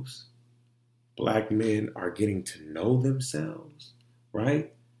themselves. Black men are getting to know themselves,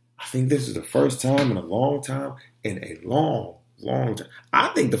 right? I think this is the first time in a long time, long time. I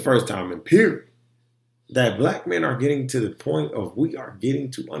think the first time in period, that black men are getting to the point of we are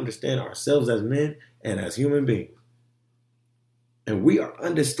getting to understand ourselves as men and as human beings. And we are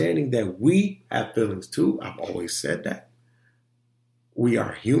understanding that we have feelings too. I've always said that. We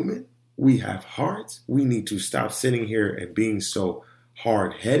are human. We have hearts. We need to stop sitting here and being so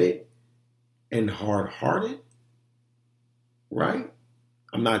hard-headed and hard-hearted, right?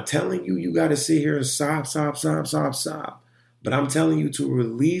 I'm not telling you got to sit here and sob. But I'm telling you to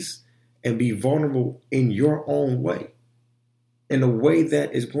release and be vulnerable in your own way, in a way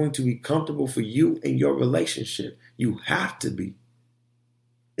that is going to be comfortable for you in your relationship. You have to be.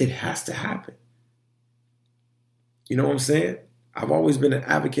 It has to happen. You know what I'm saying? I've always been an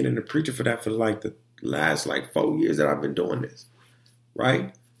advocate and a preacher for that for like the last 4 years that I've been doing this,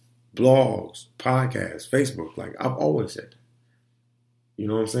 right? Blogs, podcasts, Facebook, I've always said that. You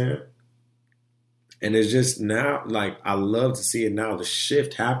know what I'm saying? And it's just now, I love to see it now, the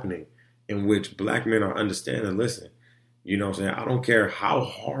shift happening in which black men are understanding, listen, you know what I'm saying? I don't care how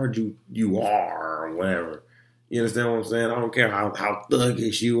hard you are or whatever. You understand what I'm saying? I don't care how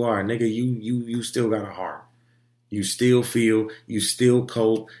thuggish you are. Nigga, you still got a heart. You still feel, you still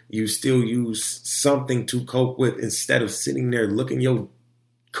cope, you still use something to cope with instead of sitting there looking your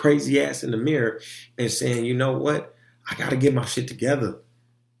crazy ass in the mirror and saying, you know what? I got to get my shit together.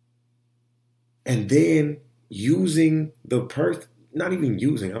 And then using not even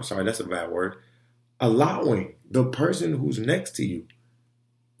using, I'm sorry, that's a bad word, allowing the person who's next to you,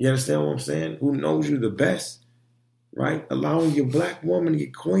 you understand what I'm saying? Who knows you the best, right? Allowing your black woman,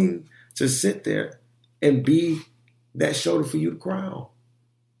 your queen, to sit there and be that shoulder for you to cry on,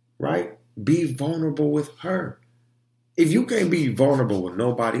 right? Be vulnerable with her. If you can't be vulnerable with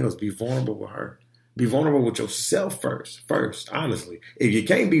nobody else, be vulnerable with her. Be vulnerable with yourself first, honestly. If you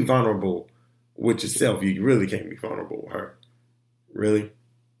can't be vulnerable with yourself, you really can't be vulnerable with her. Really?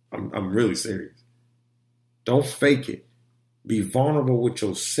 I'm really serious. Don't fake it. Be vulnerable with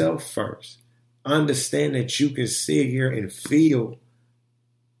yourself first. Understand that you can sit here and feel.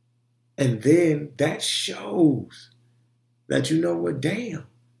 And then that shows that you know what, damn,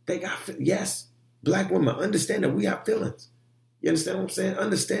 they got, yes, black women, understand that we have feelings. You understand what I'm saying?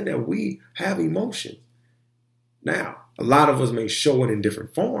 Understand that we have emotions. Now, a lot of us may show it in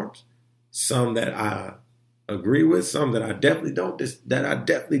different forms. Some that I agree with, some that I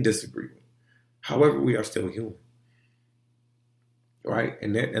definitely disagree with. However, we are still human, right?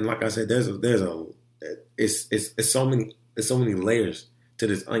 And like I said, it's so many layers to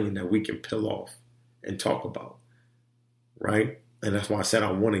this onion that we can peel off and talk about, right? And that's why I said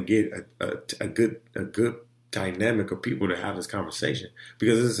I want to get a good dynamic of people to have this conversation,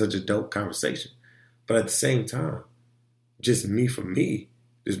 because this is such a dope conversation. But at the same time, just me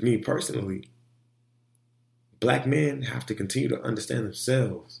personally, black men have to continue to understand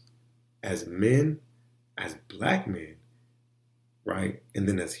themselves as men, as black men, right? And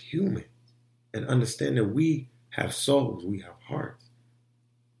then as humans, and understand that we have souls, we have hearts,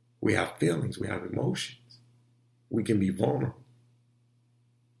 we have feelings, we have emotions. We can be vulnerable.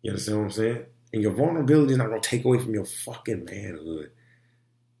 You understand what I'm saying? And your vulnerability is not going to take away from your fucking manhood.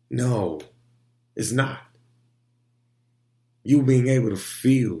 No, it's not. You being able to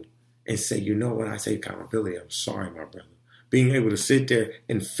feel and say, you know what, I say accountability, I'm sorry, my brother. Being able to sit there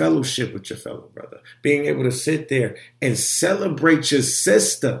and fellowship with your fellow brother. Being able to sit there and celebrate your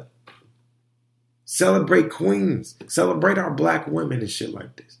sister. Celebrate queens. Celebrate our black women and shit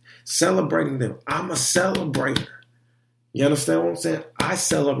like this. Celebrating them. I'm a celebrator. You understand what I'm saying? I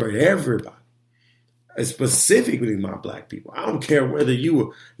celebrate everybody. And specifically my black people. I don't care whether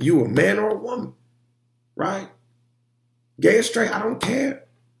you a man or a woman. Right? Gay or straight, I don't care.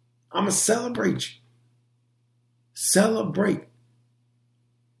 I'm going to celebrate you. Celebrate.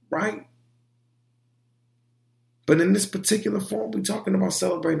 Right? But in this particular form, we're talking about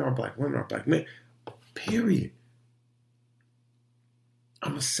celebrating our black women, our black men. Period.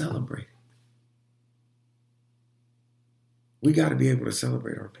 I'm going to celebrate it. We got to be able to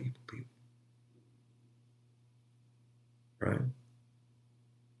celebrate our people. Right?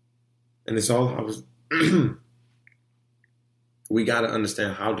 And it's all I was... We got to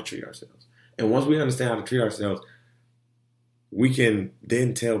understand how to treat ourselves. And once we understand how to treat ourselves, we can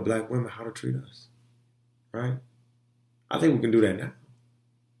then tell black women how to treat us. Right? I think we can do that now.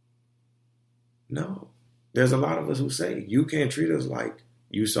 No. There's a lot of us who say, you can't treat us like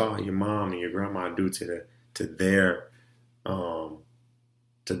you saw your mom and your grandma do to their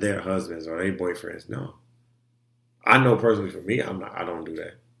husbands or their boyfriends. No. I know personally for me, I don't do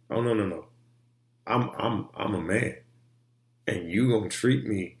that. Oh, no. I'm a man. And you gonna treat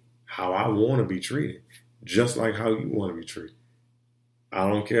me how I want to be treated, just like how you want to be treated. I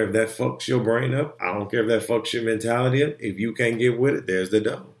don't care if that fucks your brain up. I don't care if that fucks your mentality up. If you can't get with it, there's the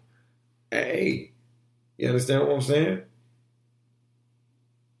door. Hey, you understand what I'm saying?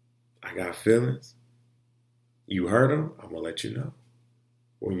 I got feelings. You hurt them, I'm gonna let you know.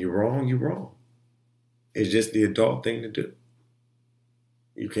 When you're wrong, you're wrong. It's just the adult thing to do.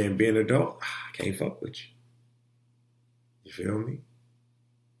 You can't be an adult. I can't fuck with you. You feel me?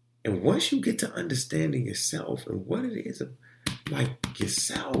 And once you get to understanding yourself and what it is like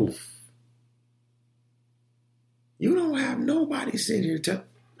yourself, you don't have nobody sitting here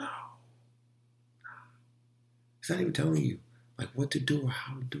no. It's not even telling you like what to do or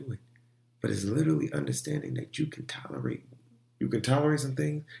how to do it. But it's literally understanding that you can tolerate some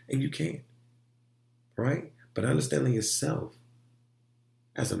things and you can't. Right? But understanding yourself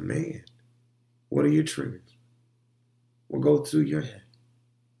as a man. What are your triggers? What goes through your head?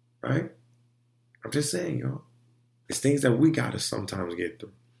 Right? I'm just saying, y'all. It's things that we gotta sometimes get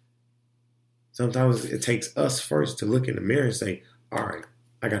through. Sometimes it takes us first to look in the mirror and say, all right,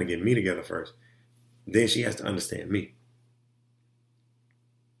 I gotta get me together first. Then she has to understand me.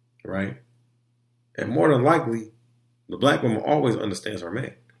 Right? And more than likely, the black woman always understands her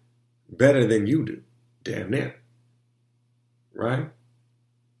man better than you do. Damn near. Right?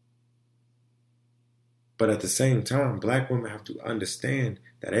 But at the same time, black women have to understand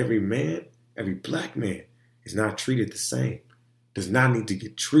that every black man is not treated the same, does not need to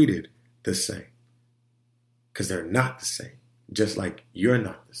get treated the same. Because they're not the same, just like you're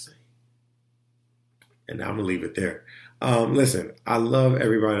not the same. And I'm going to leave it there. Listen, I love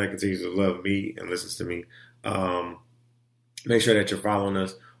everybody that continues to love me and listens to me. Make sure that you're following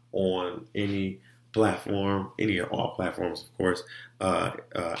us on any platform, any or all platforms, of course.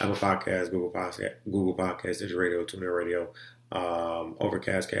 Apple Podcasts, Google Podcasts, Digital Radio, TuneIn Radio,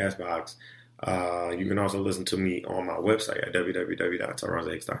 Overcast, Castbox. You can also listen to me on my website at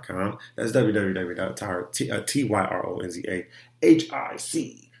www.tyronzahics.com. That's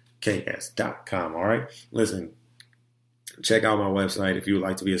www.tyronzahics.com. All right. Listen, check out my website if you would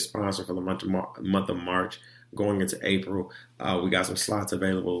like to be a sponsor for the month of March going into April. We got some slots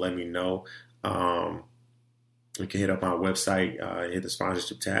available. Let me know. You can hit up my website, hit the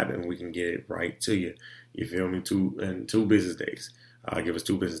sponsorship tab, and we can get it right to you. You feel me? 2 business days. Give us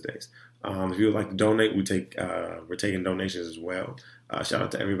 2 business days. If you would like to donate, we're taking donations as well. Shout out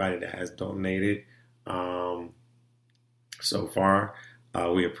to everybody that has donated so far.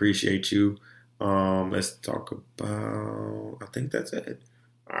 We appreciate you. Let's talk about, I think that's it.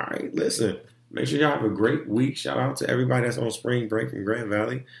 All right, listen. Make sure y'all have a great week. Shout out to everybody that's on spring break from Grand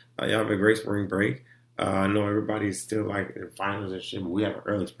Valley. Y'all have a great spring break. I know everybody's still like in finals and shit, but we have an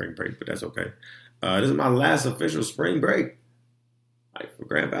early spring break, but that's okay. This is my last official spring break. Like for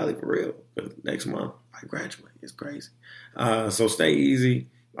Grand Valley, for real. But next month, I graduate. It's crazy. So stay easy.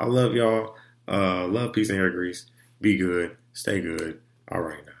 I love y'all. Love, peace, and hair grease. Be good. Stay good. All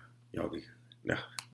right now. Y'all be good. Now.